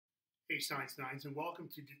Hey, Science Nines, and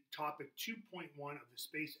welcome to topic 2.1 of the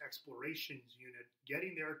Space Explorations Unit,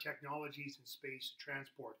 Getting There Technologies in Space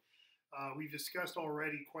Transport. We've discussed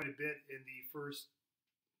already quite a bit in the first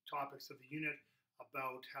topics of the unit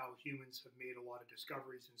about how humans have made a lot of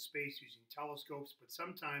discoveries in space using telescopes, but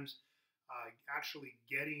sometimes actually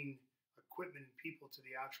getting equipment and people to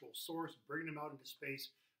the actual source, bringing them out into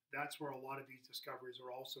space, that's where a lot of these discoveries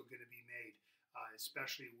are also going to be made,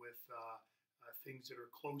 especially with things that are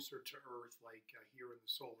closer to Earth, like here in the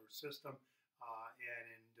solar system and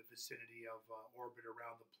in the vicinity of orbit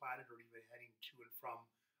around the planet, or even heading to and from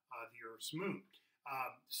the Earth's moon.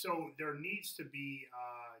 So there needs to be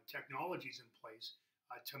technologies in place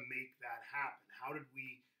to make that happen. How did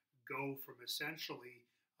we go from essentially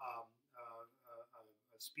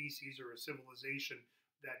a species or a civilization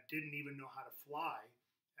that didn't even know how to fly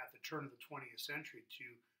at the turn of the 20th century to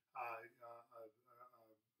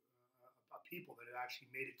people that had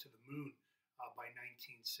actually made it to the moon by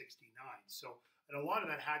 1969. So, and a lot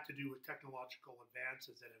of that had to do with technological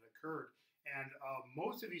advances that had occurred. And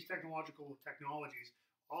most of these technologies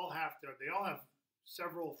all have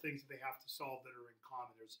several things that they have to solve that are in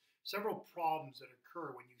common. There's several problems that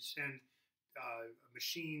occur when you send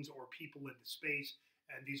machines or people into space,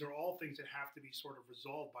 and these are all things that have to be sort of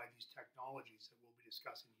resolved by these technologies that we'll be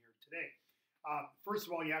discussing here today. First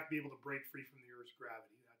of all, you have to be able to break free from the Earth's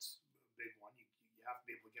gravity. That's big one. You have to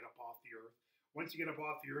be able to get up off the Earth. Once you get up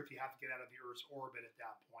off the Earth, you have to get out of the Earth's orbit at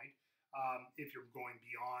that point. If you're going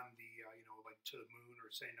beyond the, like to the moon,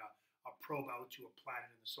 or saying a probe out to a planet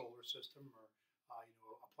in the solar system, or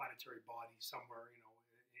a planetary body somewhere,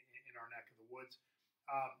 in our neck of the woods.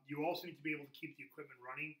 You also need to be able to keep the equipment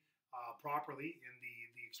running properly in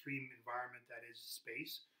the extreme environment that is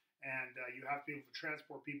space, and you have to be able to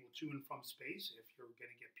transport people to and from space if you're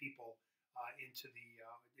going to get people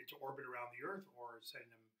into orbit around the Earth, or send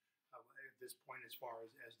them at this point as far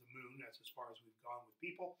as the moon. That's as far as we've gone with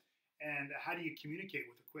people. And how do you communicate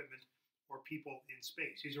with equipment or people in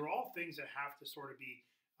space? These are all things that have to sort of be,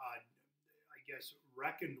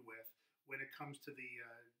 reckoned with when it comes to the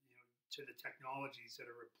technologies that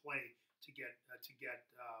are at play to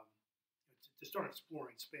start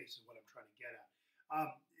exploring space, is what I'm trying to get at.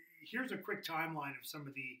 Here's a quick timeline of some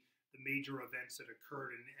of the major events that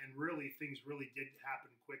occurred, and really things really did happen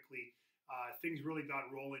quickly. Things really got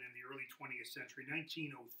rolling in the early 20th century.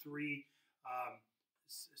 1903,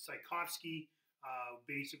 Tchaikovsky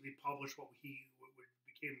basically published what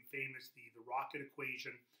became famous, the rocket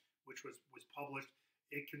equation, which was published.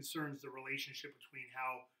 It concerns the relationship between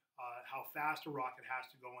how fast a rocket has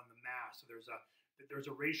to go and the mass. So there's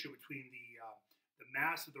a ratio between the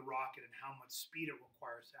mass of the rocket and how much speed it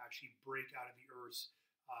requires to actually break out of the Earth's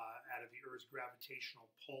gravitational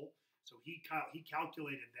pull. So he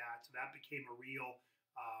calculated that, so that became a real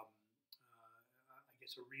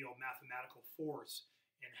mathematical force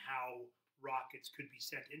in how rockets could be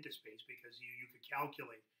sent into space, because you could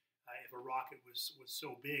calculate if a rocket was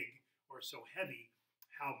so big or so heavy,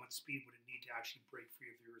 how much speed would it need to actually break free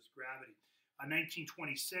of the Earth's gravity.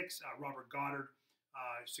 1926, Robert Goddard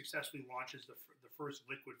successfully launches the first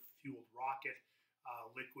liquid-fueled rocket.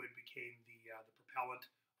 Liquid became the propellant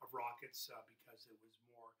of rockets because it was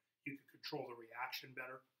more, you could control the reaction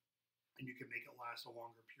better, and you could make it last a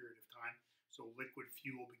longer period of time. So liquid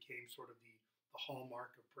fuel became sort of the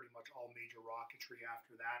hallmark of pretty much all major rocketry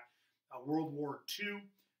after that. World War II,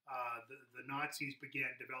 the Nazis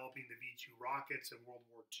began developing the V-2 rockets in World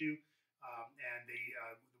War II, and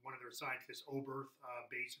one of their scientists, Oberth,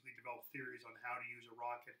 basically developed theories on how to use a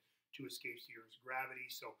rocket to escape the Earth's gravity.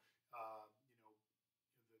 So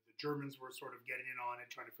the Germans were sort of getting in on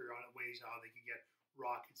it, trying to figure out ways how they could get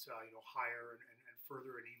rockets, higher and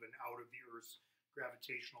further, and even out of the Earth's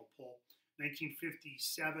gravitational pull.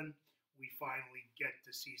 1957, we finally get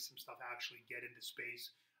to see some stuff actually get into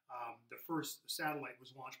space. The first satellite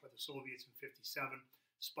was launched by the Soviets in '57,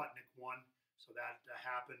 Sputnik 1. So that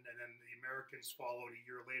happened, and then the Americans followed a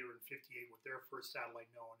year later in '58 with their first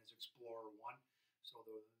satellite, known as Explorer 1. So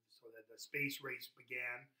that the space race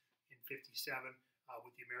began in '57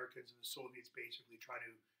 with the Americans and the Soviets basically trying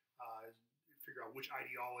to figure out which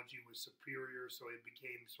ideology was superior. So it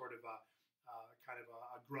became sort of a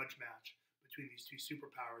grudge match between these two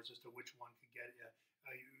superpowers as to which one could get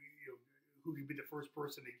who could be the first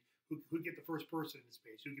person who could get the first person into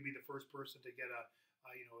space, who could be the first person to get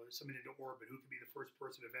something into orbit, who could be the first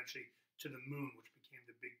person eventually to the moon, which became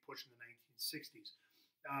the big push in the 1960s.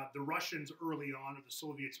 The Russians early on, or the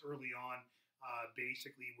Soviets early on,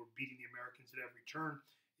 basically were beating the Americans at every turn.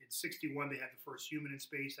 In '61, they had the first human in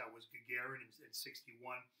space. That was Gagarin in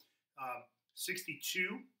 '61.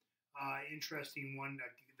 '62, interesting one.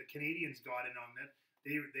 the Canadians got in on it.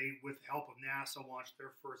 They with the help of NASA, launched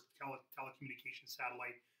their first telecommunication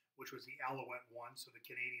satellite, which was the Alouette 1. So the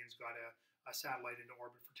Canadians got a satellite into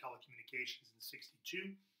orbit for telecommunications in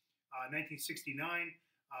 '62. 1969,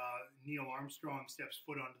 Neil Armstrong steps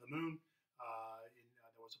foot onto the moon.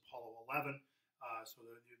 There was Apollo 11.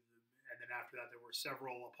 And then after that, there were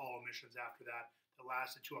several Apollo missions after that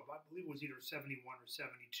lasted to, I believe it was either 71 or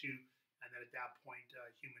 72. And then at that point,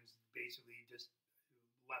 humans basically just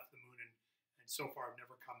left the moon and so far have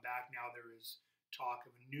never come back. Now there is talk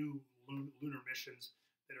of new lunar missions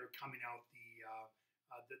that are coming out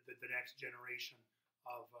the next generation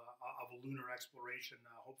of lunar exploration,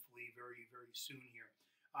 hopefully very, very soon here.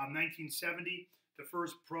 1970, the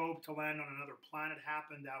first probe to land on another planet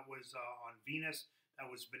happened. That was on Venus. That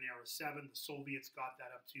was Venera 7. The Soviets got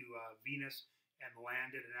that up to Venus and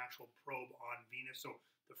landed an actual probe on Venus. So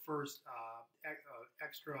the first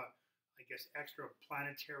extra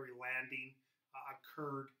planetary landing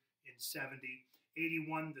occurred in 70.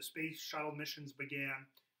 81, the space shuttle missions began.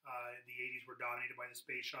 The 80s were dominated by the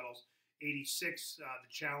space shuttles. 86, the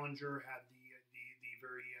Challenger had the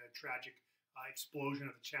very tragic explosion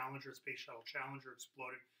of the Challenger. Space shuttle Challenger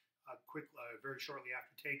exploded very shortly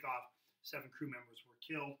after takeoff. 7 crew members were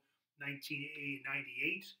killed. 1998,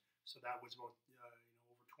 so that was about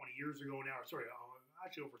over 20 years ago now. Sorry,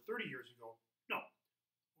 actually over 30 years ago. No,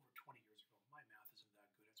 over 20 years ago. My math isn't that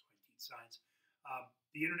good. That's why I teach science.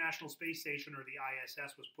 The International Space Station, or the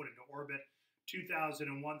ISS, was put into orbit.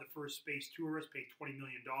 2001, the first space tourist paid $20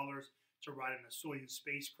 million to ride in a Soyuz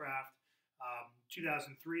spacecraft.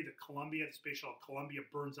 2003, the space shuttle Columbia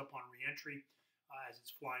burns up on reentry as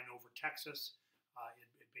it's flying over Texas.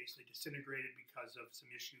 It basically disintegrated because of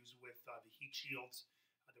some issues with the heat shields.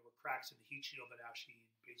 There were cracks in the heat shield that actually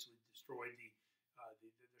basically destroyed the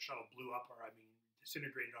shuttle blew up,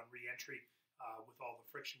 disintegrated on reentry with all the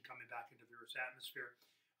friction coming back into the Earth's atmosphere.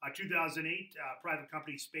 2008, private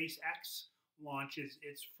company SpaceX launches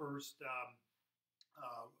its first,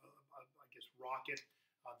 rocket,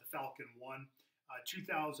 the Falcon 1.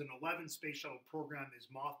 2011 space shuttle program is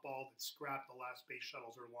mothballed. It's scrapped. The last space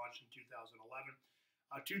shuttles are launched in 2011.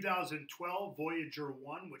 2012, Voyager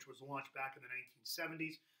 1, which was launched back in the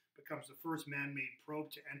 1970s, becomes the first man-made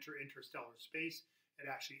probe to enter interstellar space. It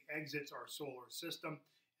actually exits our solar system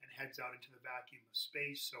and heads out into the vacuum of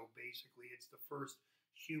space. So basically, it's the first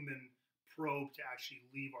human probe to actually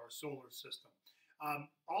leave our solar system.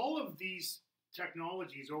 All of these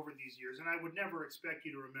technologies over these years, and I would never expect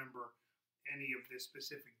you to remember any of the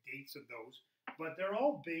specific dates of those, but they're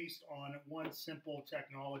all based on one simple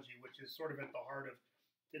technology, which is sort of at the heart of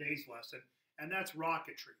today's lesson, and that's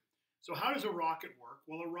rocketry. So how does a rocket work?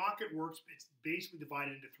 Well, a rocket works, it's basically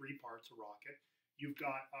divided into 3 parts, a rocket. You've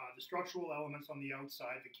got the structural elements on the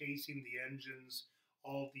outside, the casing, the engines,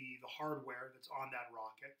 all the hardware that's on that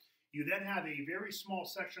rocket. You then have a very small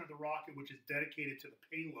section of the rocket which is dedicated to the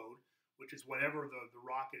payload, which is whatever the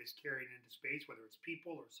rocket is carrying into space, whether it's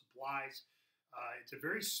people or supplies. It's a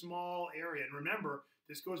very small area. And remember,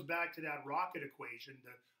 this goes back to that rocket equation.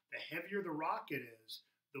 The heavier the rocket is,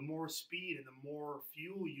 the more speed and the more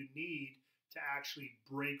fuel you need to actually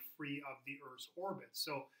break free of the Earth's orbit.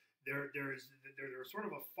 So there's sort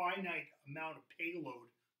of a finite amount of payload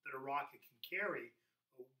that a rocket can carry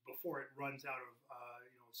before it runs out of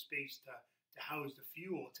space to house the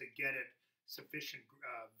fuel to get it sufficient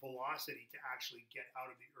velocity to actually get out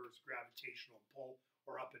of the Earth's gravitational pull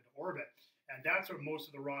or up into orbit. And that's what most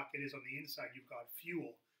of the rocket is on the inside. You've got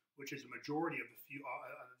fuel, which is a majority of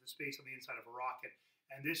the space on the inside of a rocket.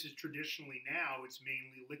 And this is traditionally now, it's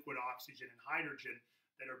mainly liquid oxygen and hydrogen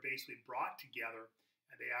that are basically brought together,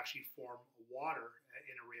 and they actually form water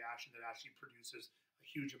in a reaction that actually produces a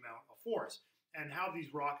huge amount of force. And how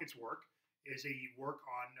these rockets work is they work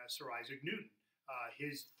on Sir Isaac Newton,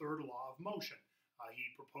 his 3rd law of motion.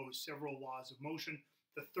 He proposed several laws of motion.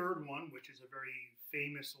 The 3rd one, which is a very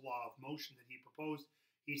famous law of motion that he proposed,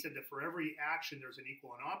 he said that for every action, there's an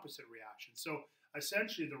equal and opposite reaction. So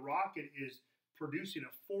essentially, the rocket is producing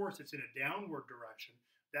a force that's in a downward direction.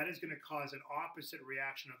 That is going to cause an opposite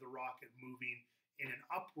reaction of the rocket moving in an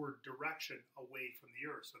upward direction away from the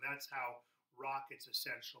Earth. So that's how rockets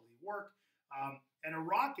essentially work. And a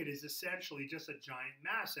rocket is essentially just a giant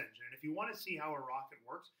mass engine. And if you want to see how a rocket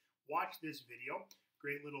works, watch this video.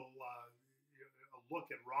 Great little look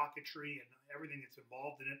at rocketry and everything that's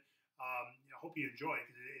involved in it. I hope you enjoy it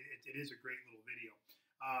because it is a great little video.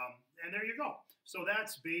 And there you go. So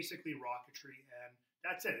that's basically rocketry, and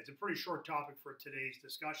that's it. It's a pretty short topic for today's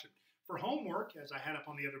discussion. For homework, as I had up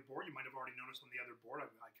on the other board, you might have already noticed on the other board,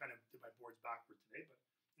 I kind of did my boards backward today, but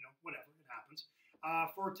whatever, it happens.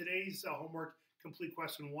 For today's homework, complete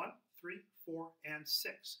question 1, 3, 4, and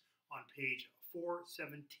 6 on page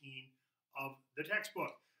 417 of the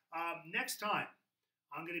textbook. Next time,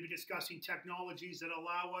 I'm going to be discussing technologies that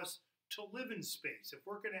allow us to live in space. If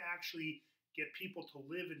we're going to actually get people to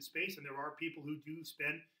live in space, and there are people who do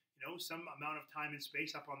spend, some amount of time in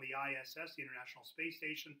space up on the ISS, the International Space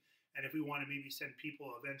Station, and if we want to maybe send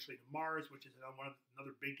people eventually to Mars, which is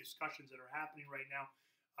another big discussions that are happening right now,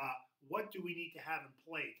 what do we need to have in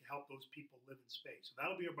play to help those people live in space? So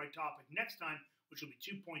that'll be my topic next time, which will be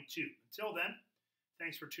 2.2. Until then,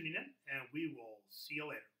 thanks for tuning in, and we will see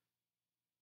you later.